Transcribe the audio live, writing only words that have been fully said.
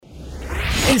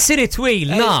Il-siri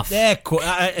twil, naf. Ekku,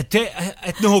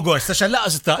 etnuħu gost, ta'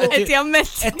 xallaqsta. jammet.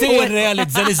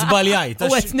 Realizza li zbaljajt.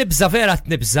 U għet nibza vera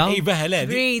t-nibza. Ibeħle.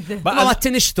 Ma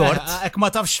għattinix tort. Ek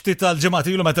ma tafx ti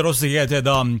tal-ġemati ilu meta Rossi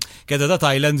keda da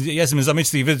Thailand, Jasmin Zamit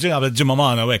Steve, ġimma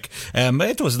maħna u ek.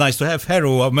 It was nice to have her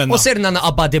u U sirna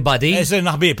naqa badi.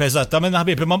 Sirna ħbib, eżatt, għamilna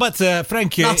ħbib. Ma bat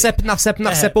Frankie.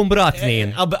 Naħseb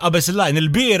umbratnin. Għabes il-lajn,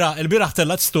 il-bira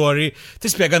ħtellat story,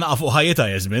 tispiega naqfu ħajjita,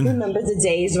 Jasmin. Remember the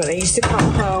days when I used to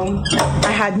come home,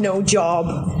 I had no job,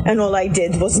 and all I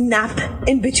did was nap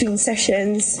in between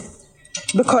sessions.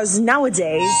 Because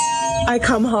nowadays, I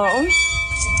come home,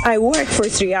 I work for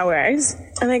 3 hours,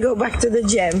 and I go back to the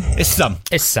gym. Issa.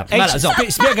 Mela,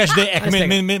 Spiega xdejek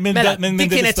minn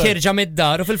dik kienet tirġa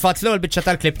mid-dar u fil-fatt l-ewwel biċċa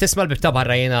tal-klip tisma' l-bibta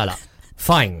barra jingħala.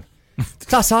 Fine.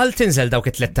 Tasal tinżel dawk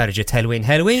it-tlet tarġit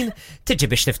Halloween, tiġi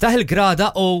biex tiftaħ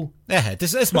il-grada u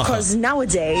tisma'. Because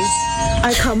nowadays,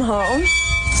 I come home,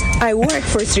 I work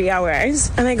for 3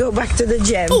 hours, and I go back to the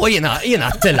gym. U jiena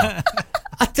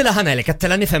Attila ħanelik,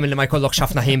 attila nifhem li ma jkollok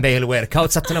xafna ħin bej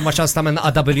il-workouts, attila ma ċans ta' minn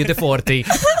WD-40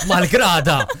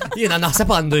 mal-grada. Jiena naħseb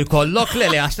għandu jkollok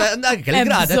li għax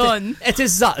il-grada qed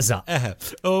iżżaqża.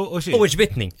 U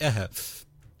ġbitni.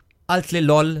 Għalt li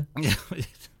lol.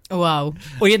 Wow.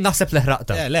 U jien naħseb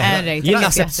leħraqta. Jien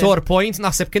naħseb sore point,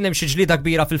 naħseb kien hemm xi ġlida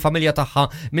kbira fil-familja tagħha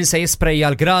min se jisprejja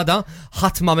l-grada,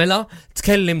 ħadd m'għamilha,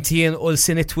 tkellimt jien u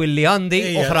l-sini twilli għandi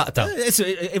u ħraqta.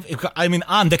 I mean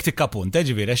għandek tikkapunt,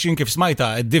 ġifieri għax jien kif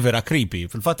smajta d-divera creepy,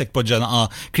 fil-fatt hekk poġġa naqa'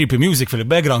 creepy music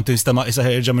fil-background tistama' isa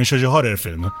ħerġa' minn xi horror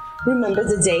film. Remember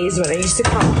the days when I used to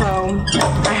come home,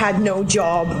 I had no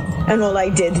job, and all I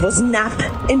did was nap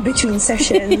in between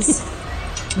sessions.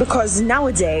 Because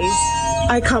nowadays,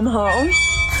 I come home,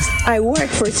 I work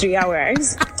for 3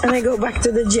 hours, and I go back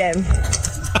to the gym.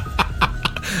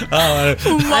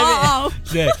 Wow.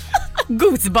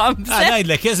 Goosebumps.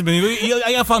 Għanajdlek, Jasmin,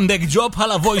 jgħaf għandek job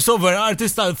bħala voice-over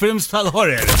artist tal-films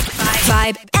tal-horror.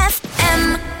 Vibe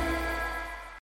FM.